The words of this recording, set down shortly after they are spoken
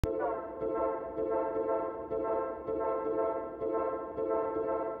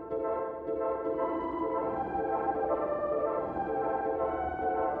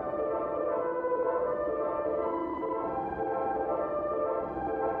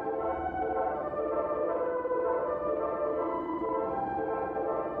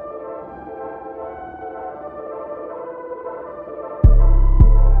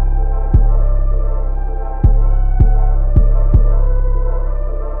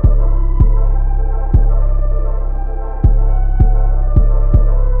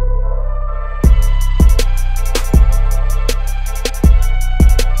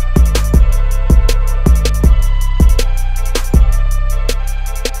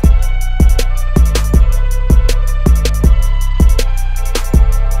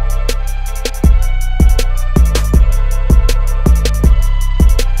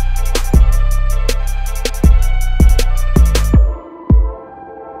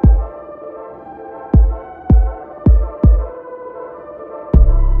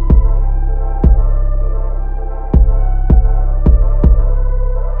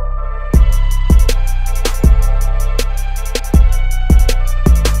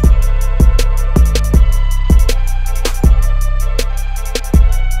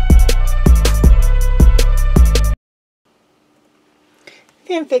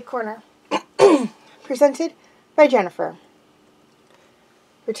Fanfic Corner. Presented by Jennifer.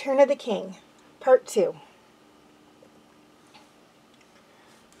 Return of the King, Part 2.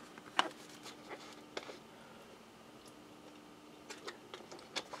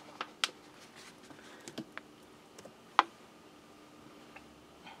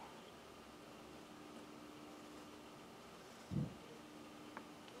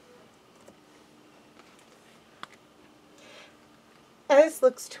 Ez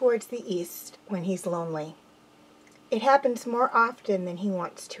looks towards the east when he's lonely. It happens more often than he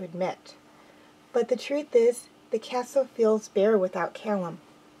wants to admit. But the truth is, the castle feels bare without Callum.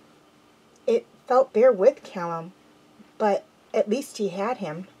 It felt bare with Callum, but at least he had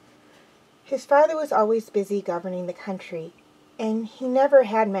him. His father was always busy governing the country, and he never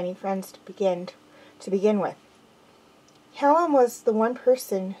had many friends to begin with. Callum was the one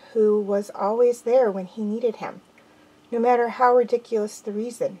person who was always there when he needed him, no matter how ridiculous the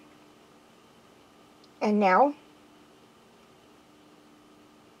reason. And now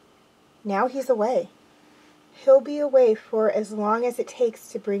he's away. He'll be away for as long as it takes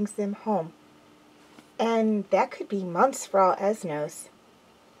to bring them home. And that could be months for all Ez knows.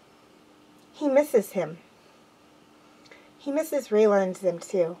 He misses him. He misses Rayla and them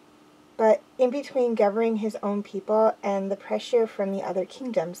too. But in between governing his own people and the pressure from the other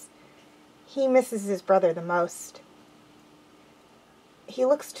kingdoms, he misses his brother the most. He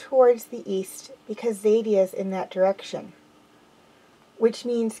looks towards the east because Zadia's in that direction, which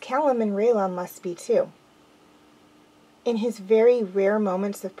means Callum and Rayla must be too. In his very rare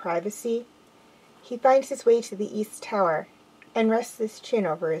moments of privacy, he finds his way to the east tower and rests his chin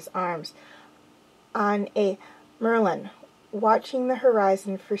over his arms on a merlin, watching the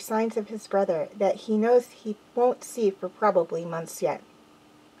horizon for signs of his brother that he knows he won't see for probably months yet.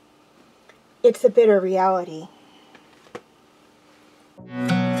 It's a bitter reality.